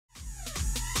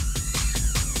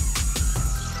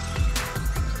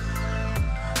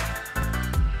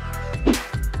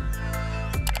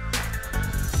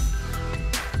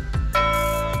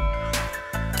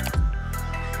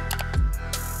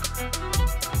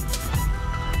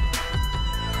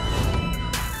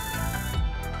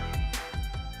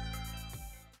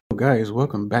guys,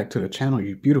 welcome back to the channel,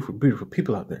 you beautiful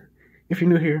people out there. If you're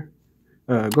new here,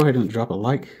 go ahead and drop a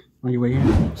like on your way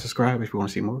in. Subscribe if you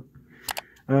want to see more.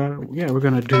 Yeah, we're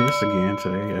gonna do this again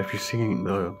today. If you've seen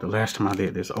the last time I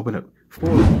did this, opened up 4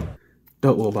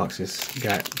 goooooo boxes,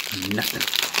 got nothing.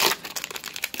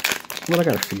 Well, I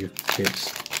got a few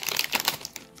hits,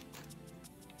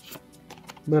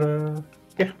 but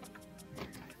yeah,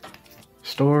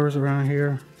 stores around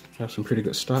here have some pretty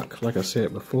good stock. Like I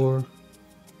said before,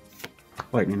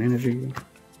 lightning energy.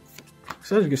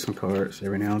 So I just get some cards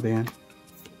every now and then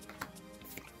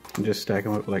and just stack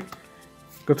them up. Like,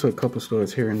 go to a couple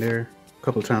stores here and there a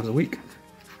couple times a week.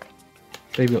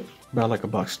 Maybe buy like a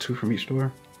box 2 from each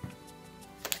store.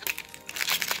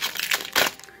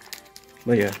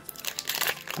 But yeah,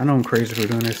 I know I'm crazy for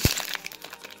doing this.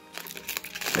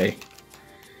 Hey,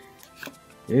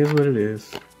 it is what it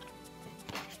is.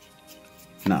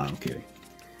 Nah, I'm kidding.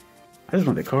 I just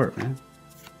want that card, man.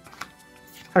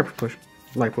 Hyper push,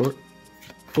 light forward,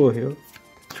 full heal.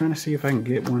 Trying to see if I can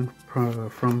get one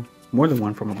from more than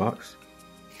one from a box.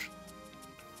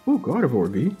 Ooh, Gardevoir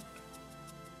V.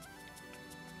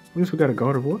 At least we got a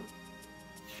Gardevoir.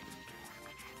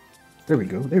 There we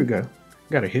go. There we go.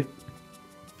 Got a hit.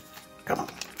 Come on.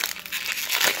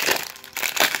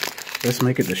 Let's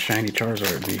make it the shiny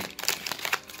Charizard V.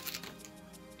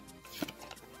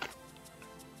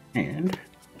 And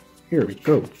here we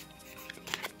go.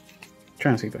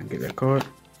 Trying to see if I can get that card.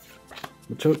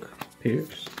 Machoke,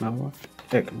 Pierce, Malwa,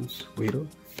 Ekans, Weedle,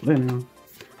 Leno,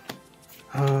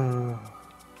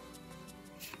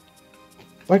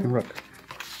 Lycanroc.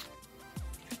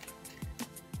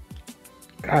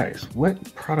 Guys,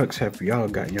 what products have y'all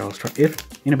gotten y'all's? If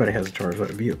anybody has a Charizard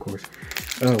V, of course,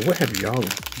 what have y'all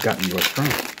gotten yours from?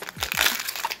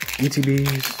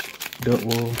 ETBs,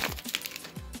 goooooo,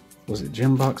 was it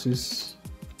gym boxes,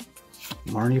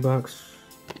 Marnie box?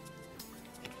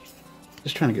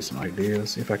 Just trying to get some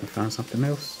ideas, see if I can find something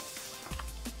else.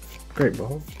 Great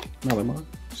Ball, Malamar,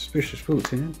 Suspicious Food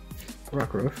Tin,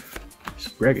 Rockruff,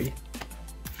 Scraggy,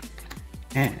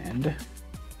 and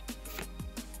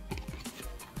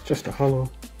just a holo.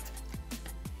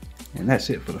 And that's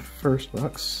it for the first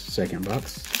box. Second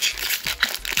box.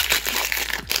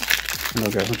 I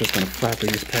know, guys, I'm just gonna fly through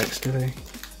these packs today.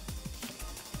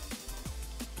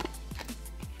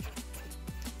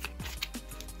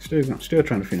 Still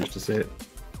trying to finish the set.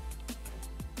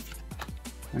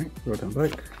 Alright, Rotom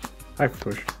Bike, Hyper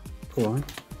Push, Pull On,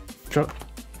 Chop,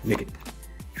 Nick It,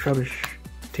 Trubbish,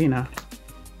 Tina,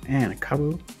 and a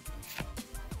Kabu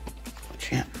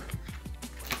Champ.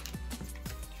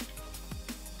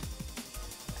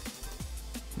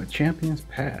 The Champion's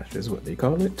Path is what they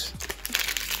call it.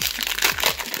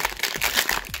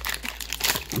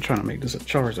 I'm trying to make this a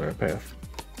Charizard path.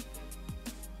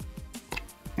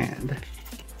 And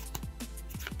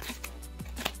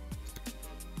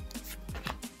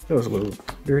that was a little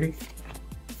dirty.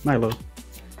 Milo,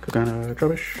 Kakana,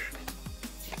 Trubbish,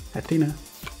 Hatterene,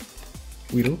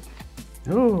 Weedle.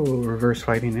 Oh, reverse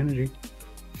fighting energy.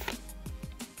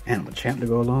 And a Machamp to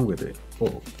go along with it.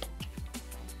 Oh,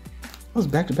 those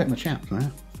back-to-back Machamps,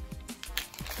 man.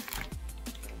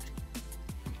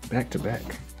 Back-to-back.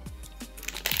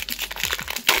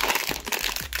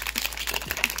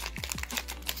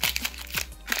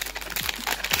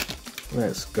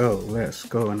 Let's go, let's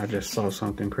go. And I just saw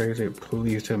something crazy.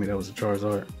 Please tell me that was a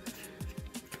Charizard.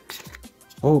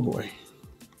 Oh boy.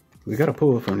 We got a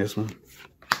pull from this one.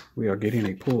 We are getting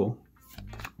a pull.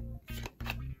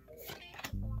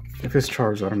 If it's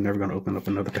Charizard, I'm never going to open up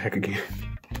another pack again.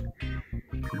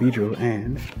 Beedrill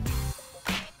and...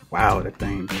 wow, that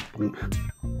thing.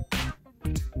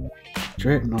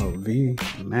 Dreadnought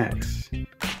Vmax.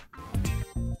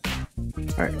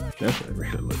 Alright, that's what it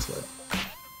really looks like.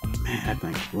 Man, that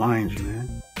thing blinds you,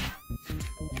 man.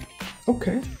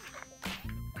 Okay.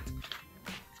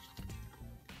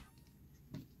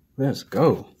 Let's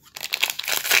go.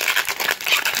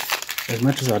 As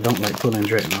much as I don't like pulling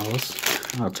Dreadnoughts,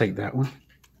 I'll take that one.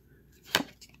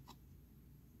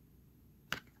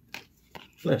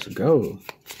 Let's go.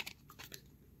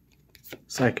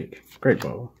 Psychic, Great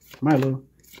Ball, Milo,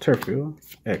 Turffield,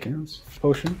 Ekans,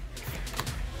 Potion.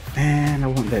 And I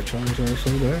want that Charizard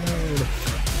so bad.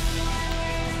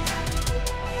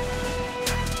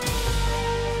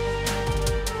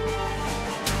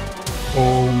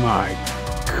 Oh my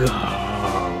god.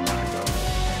 Oh my god.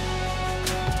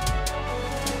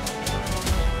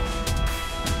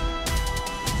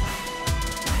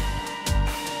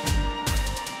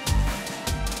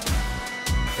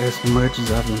 As much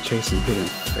as I've been chasing Hidden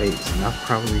Fates, and I've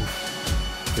probably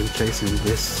been chasing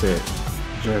this set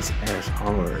just as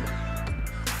hard.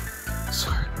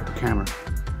 Sorry about the camera.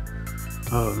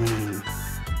 Oh man.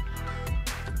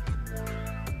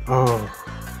 Oh,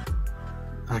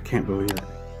 I can't believe it.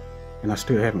 And I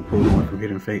still haven't pulled one from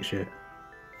Hidden Fates yet.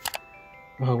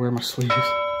 Oh, where are my sleeves?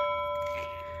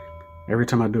 Every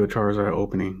time I do a Charizard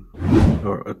opening,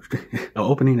 or an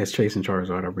opening that's chasing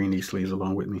Charizard, I bring these sleeves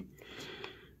along with me.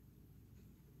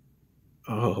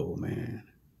 Oh man.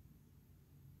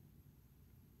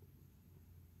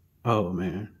 Oh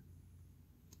man.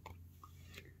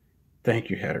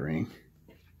 Thank you, Hatterene.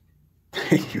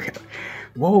 Thank you.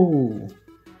 Whoa.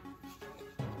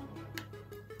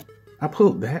 I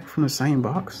pulled that from the same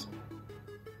box?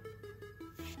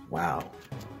 Wow.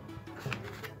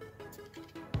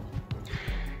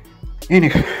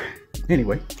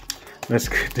 Anyway, let's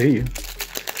continue.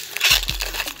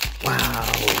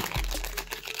 Wow.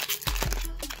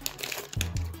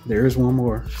 There is one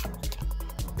more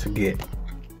to get.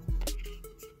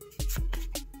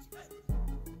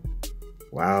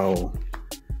 Wow.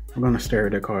 I'm gonna stare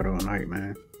at that card all night,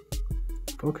 man.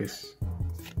 Focus.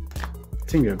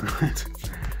 Continue.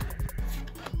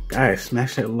 Guys,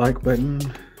 smash that like button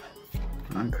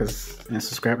and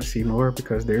subscribe to see more,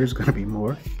 because there's gonna be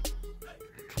more.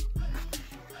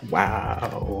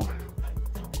 Wow.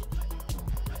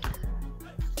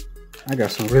 I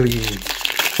got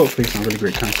hopefully some really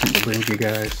great content to bring you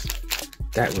guys.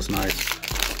 That was nice.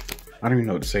 I don't even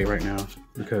know what to say right now,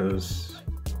 because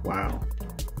wow.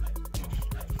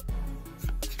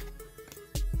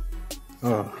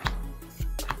 Oh.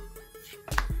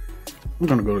 I'm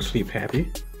gonna go to sleep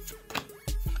happy.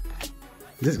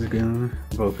 This is gonna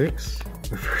Vmax.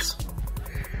 The first.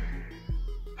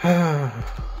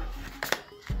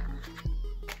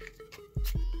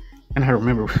 And I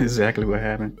remember exactly what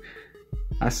happened.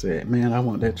 I said, man, I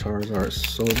want that Charizard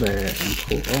so bad.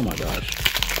 And oh my gosh.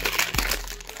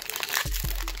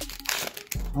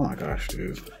 Oh my gosh,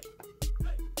 dude.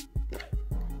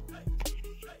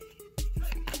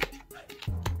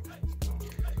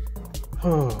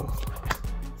 Oh.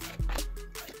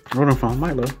 Rolling phone,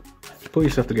 Milo. Pull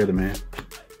yourself together, man.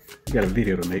 You got a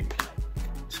video to make.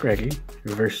 Scraggy,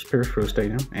 Reverse Spiritual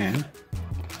Stadium, and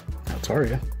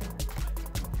Altaria.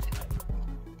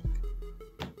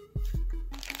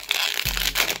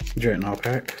 Dreadnought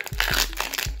pack.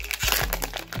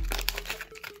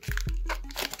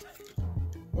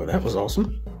 Well, that was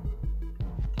awesome.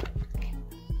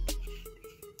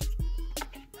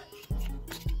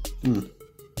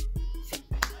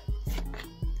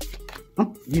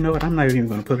 Oh, you know what? I'm not even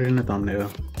going to put it in the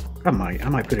thumbnail. I might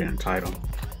put it in the title.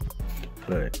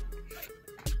 But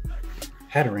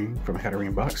Hatterene from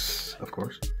Hatterene box, of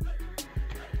course.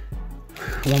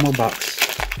 One more box.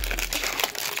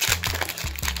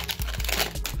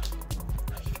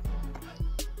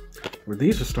 Well,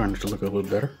 these are starting to look a little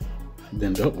better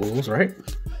than Duck Wolves, right?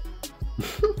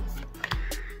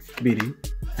 BD,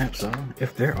 Absol.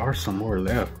 If there are some more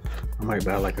left, I might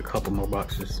buy like a couple more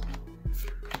boxes.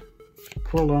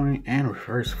 Prolonging and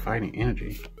Reverse Fighting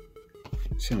Energy.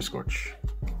 Scorch.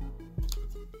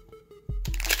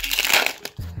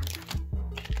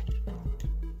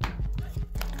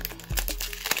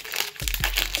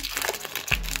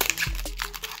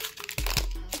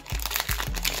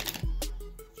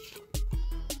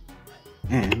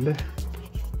 And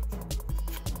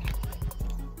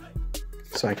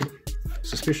Psychic,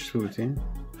 Suspicious Food Team,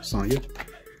 Sonya,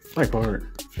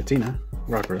 Lightbard, Fatina,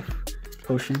 Rockruff,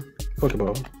 Potion,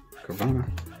 Pokeball, Carvana.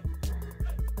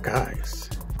 Guys,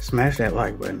 smash that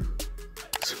like button.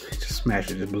 Just smash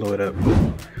it, just blow it up.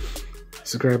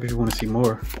 Subscribe if you want to see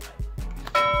more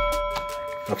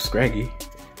of Scraggy,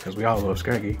 because we all love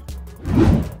Scraggy.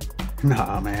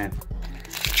 Nah, man.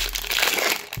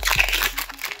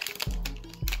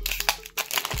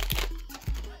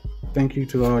 Thank you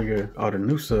to all the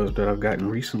new subs that I've gotten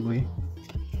recently.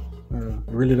 It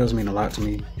really does mean a lot to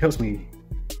me. It helps me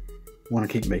want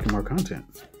to keep making more content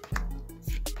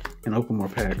and open more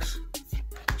packs.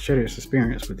 Share this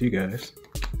experience with you guys,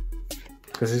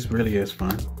 because this really is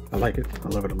fun. I like it. I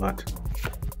love it a lot.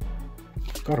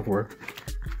 God of War.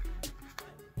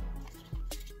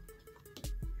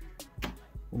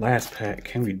 Last pack.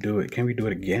 Can we do it? Can we do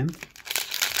it again?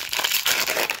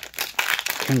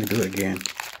 Can we do it again?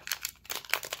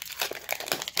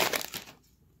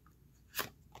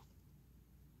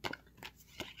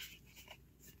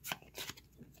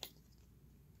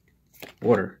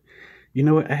 Water. You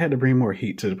know what? I had to bring more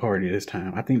heat to the party this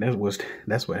time. I think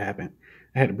that's what happened.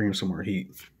 I had to bring some more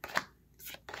heat.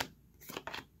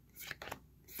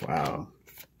 Wow.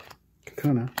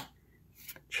 Kakuna.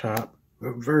 Chop.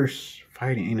 Reverse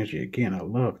Fighting Energy again. I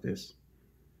love this.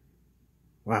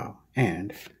 Wow.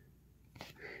 And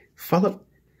follow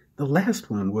the last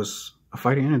one was a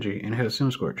Fighting Energy and it had a Sim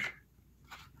Scorch.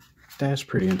 That's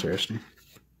pretty interesting.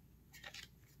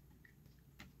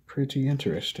 Pretty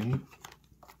interesting.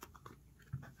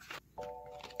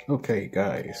 Okay,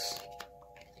 guys.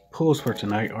 Pulls for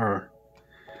tonight are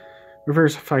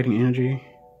Reverse Fighting Energy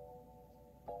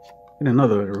and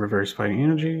another Reverse Fighting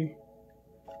Energy.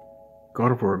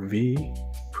 God of War V,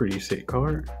 pretty sick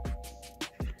card.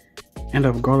 And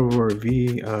a God of War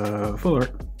V full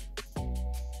art.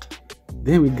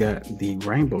 Then we got the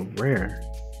Rainbow Rare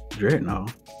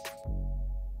Dreadnought.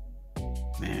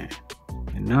 Man,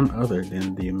 and none other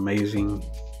than the amazing.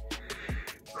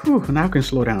 Whew, now I can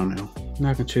slow down now.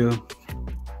 Now I can chill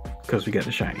because we got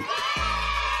the shiny.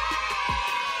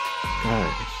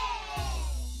 Guys,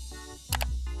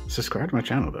 subscribe to my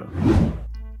channel though.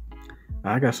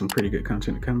 I got some pretty good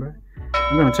content to come by.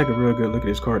 I'm gonna take a real good look at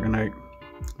this card tonight.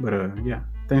 But yeah,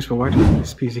 thanks for watching.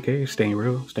 It's PCK, staying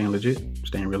real, staying legit,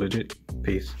 staying real legit.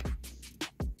 Peace.